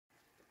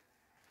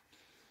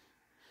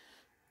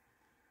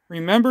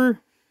Remember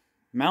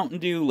Mountain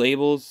Dew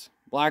labels,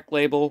 black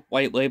label,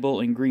 white label,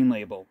 and green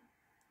label.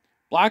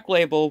 Black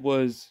label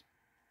was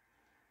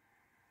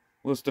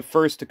the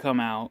first to come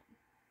out,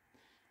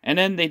 and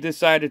then they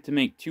decided to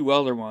make two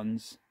other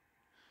ones.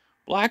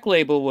 Black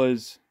label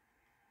was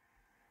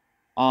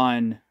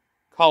on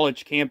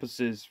college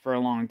campuses for a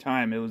long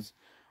time. It was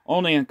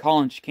only on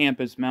college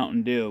campus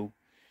Mountain Dew.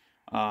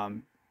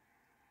 It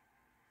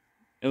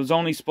was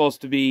only supposed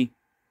to be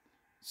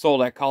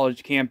sold at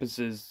college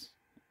campuses.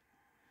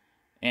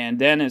 And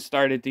then it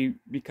started to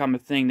become a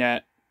thing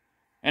that...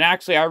 And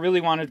actually, I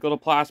really wanted to go to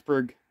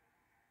Plattsburgh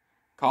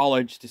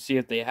College to see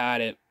if they had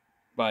it.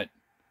 But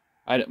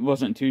I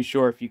wasn't too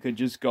sure if you could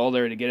just go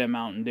there to get a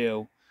Mountain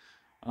Dew.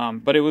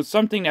 But it was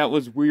something that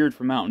was weird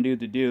for Mountain Dew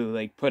to do.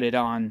 Like, put it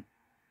on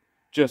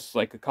just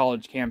like a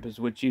college campus,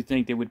 which you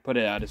think they would put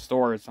it at a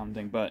store or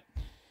something. But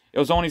it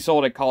was only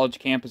sold at college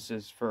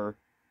campuses for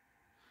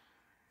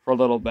a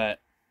little bit.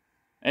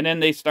 And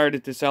then they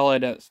started to sell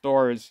it at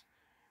stores.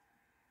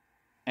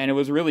 And it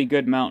was really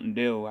good Mountain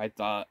Dew, I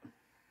thought.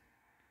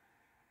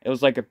 It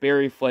was like a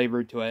berry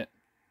flavor to it.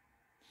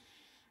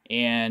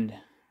 And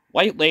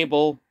white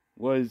label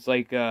was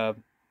like a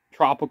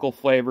tropical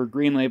flavor.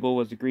 Green label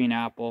was a green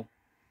apple.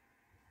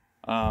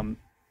 And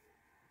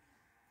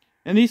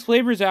these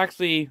flavors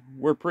actually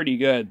were pretty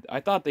good.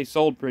 I thought they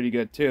sold pretty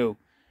good too.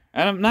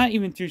 And I'm not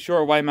even too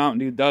sure why Mountain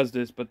Dew does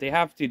this, but they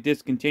have to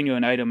discontinue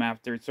an item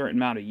after a certain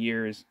amount of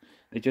years.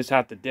 They just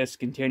have to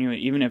discontinue it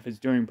even if it's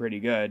doing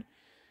pretty good.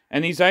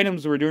 And these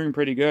items were doing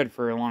pretty good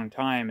for a long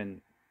time,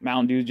 and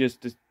Mountain Dew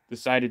just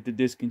decided to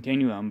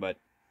discontinue them, but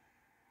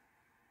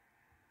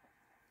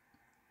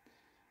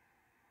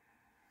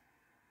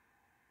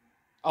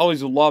I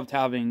always loved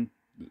having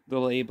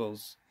the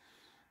labels,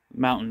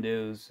 Mountain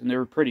Dews, and they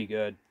were pretty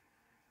good.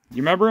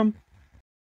 You remember them?